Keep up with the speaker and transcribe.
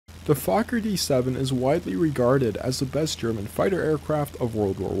The Fokker D.VII is widely regarded as the best German fighter aircraft of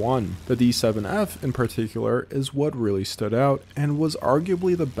World War I. The D.VIIF in particular is what really stood out and was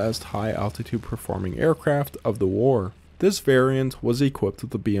arguably the best high altitude performing aircraft of the war. This variant was equipped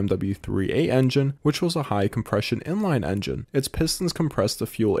with the BMW 3A engine, which was a high compression inline engine. Its pistons compressed the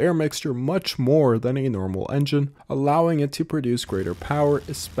fuel-air mixture much more than a normal engine, allowing it to produce greater power,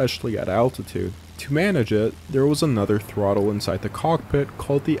 especially at altitude. To manage it, there was another throttle inside the cockpit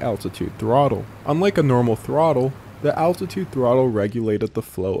called the altitude throttle. Unlike a normal throttle, the altitude throttle regulated the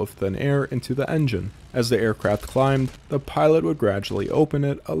flow of thin air into the engine. As the aircraft climbed, the pilot would gradually open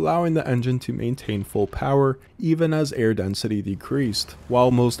it, allowing the engine to maintain full power even as air density decreased.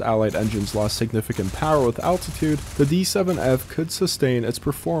 While most Allied engines lost significant power with altitude, the D.VIIF could sustain its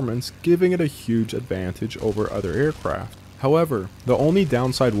performance, giving it a huge advantage over other aircraft. However, the only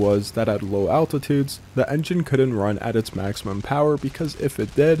downside was that at low altitudes, the engine couldn't run at its maximum power because if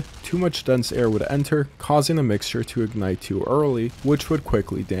it did, too much dense air would enter, causing the mixture to ignite too early, which would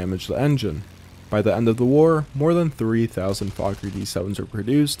quickly damage the engine. By the end of the war, more than 3,000 Fokker D.VIIs were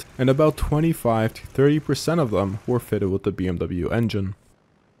produced, and about 25 to 30% of them were fitted with the BMW engine.